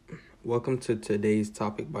Welcome to today's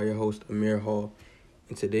topic by your host Amir Hall,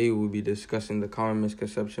 and today we'll be discussing the common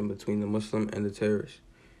misconception between the Muslim and the terrorist.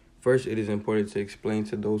 First, it is important to explain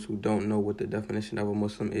to those who don't know what the definition of a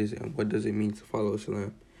Muslim is and what does it mean to follow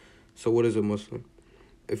Islam. So what is a Muslim?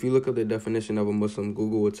 If you look up the definition of a Muslim,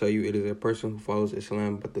 Google will tell you it is a person who follows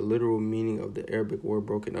Islam, but the literal meaning of the Arabic word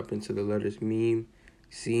broken up into the letters Mim,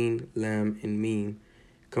 Sin, Lam, and Mim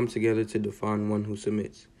come together to define one who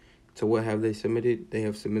submits. To what have they submitted? They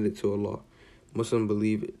have submitted to Allah. Muslims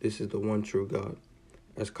believe this is the one true God.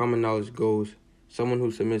 As common knowledge goes, someone who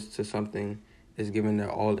submits to something is given their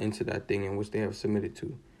all into that thing in which they have submitted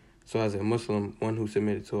to. So as a Muslim, one who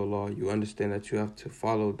submitted to Allah, you understand that you have to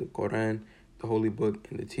follow the Quran, the Holy Book,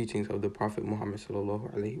 and the teachings of the Prophet Muhammad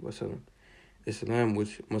sallallahu alaihi wasallam. Islam,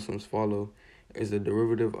 which Muslims follow, is the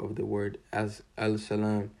derivative of the word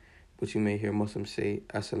al-salam, which you may hear Muslims say,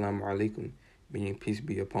 assalamu alaikum, meaning peace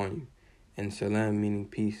be upon you, and salam meaning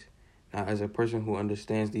peace. Now, as a person who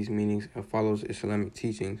understands these meanings and follows Islamic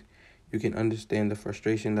teachings, you can understand the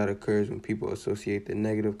frustration that occurs when people associate the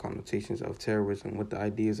negative connotations of terrorism with the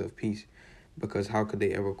ideas of peace, because how could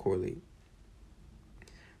they ever correlate?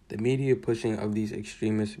 The media pushing of these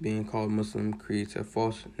extremists being called Muslim creates a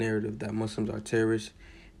false narrative that Muslims are terrorists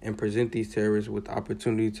and present these terrorists with the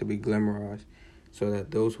opportunity to be glamorized, so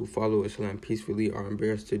that those who follow Islam peacefully are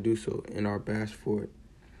embarrassed to do so and are bashed for it.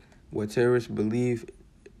 What terrorists believe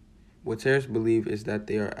is that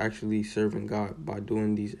they are actually serving God by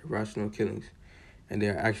doing these irrational killings, and they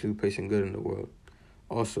are actually placing good in the world.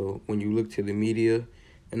 Also, when you look to the media,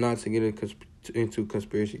 and not to get into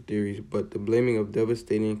conspiracy theories, but the blaming of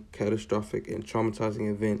devastating, catastrophic, and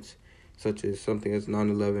traumatizing events, such as something as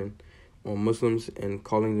 9/11, on Muslims and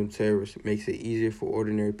calling them terrorists makes it easier for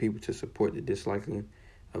ordinary people to support the disliking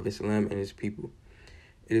of Islam and its people.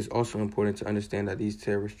 It is also important to understand that these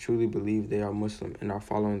terrorists truly believe they are Muslim and are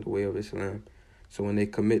following the way of Islam. So when they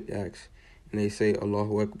commit acts and they say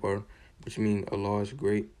Allahu Akbar, which means Allah is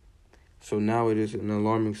great. So now it is an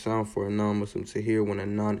alarming sound for a non-Muslim to hear when a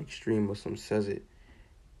non-extreme Muslim says it,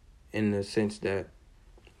 in the sense that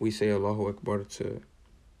we say Allahu Akbar to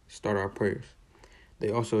start our prayers. They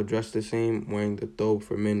also dress the same, wearing the thobe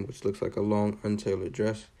for men, which looks like a long, untailored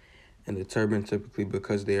dress, and the turban typically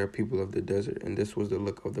because they are people of the desert, and this was the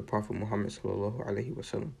look of the Prophet Muhammad sallallahu alaihi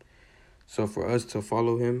wasallam. So for us to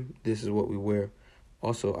follow him, this is what we wear,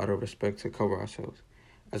 also out of respect to cover ourselves,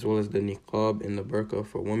 as well as the niqab and the burqa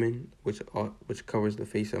for women, which covers the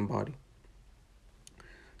face and body.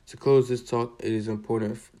 To close this talk, it is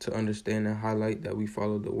important to understand and highlight that we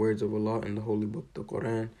follow the words of Allah in the Holy Book, the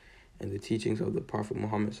Quran, and the teachings of the Prophet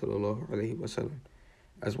Muhammad sallallahu alaihi wasallam.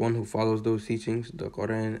 As one who follows those teachings, the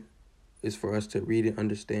Quran is for us to read and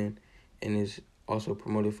understand, and is also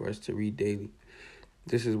promoted for us to read daily.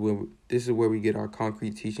 This is where we get our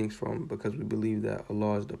concrete teachings from, because we believe that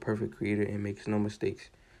Allah is the perfect creator and makes no mistakes,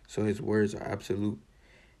 so his words are absolute.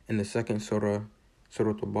 In the second surah, Surah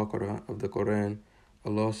Al-Baqarah of the Quran,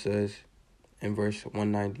 Allah says in verse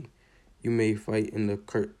 190, You may fight in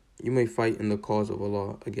the cause of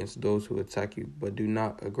Allah against those who attack you, but do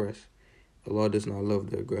not aggress. Allah does not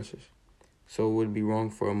love the aggressors. So it would be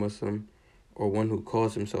wrong for a Muslim, or one who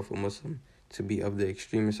calls himself a Muslim, to be of the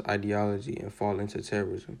extremist ideology and fall into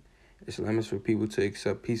terrorism. Islam is for people to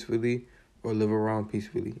accept peacefully or live around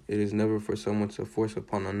peacefully. It is never for someone to force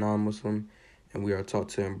upon a non-Muslim, and we are taught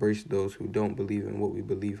to embrace those who don't believe in what we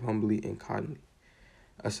believe humbly and kindly.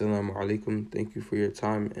 Assalamu alaikum. Thank you for your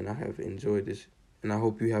time, and I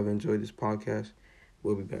hope you have enjoyed this podcast.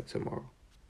 We'll be back tomorrow.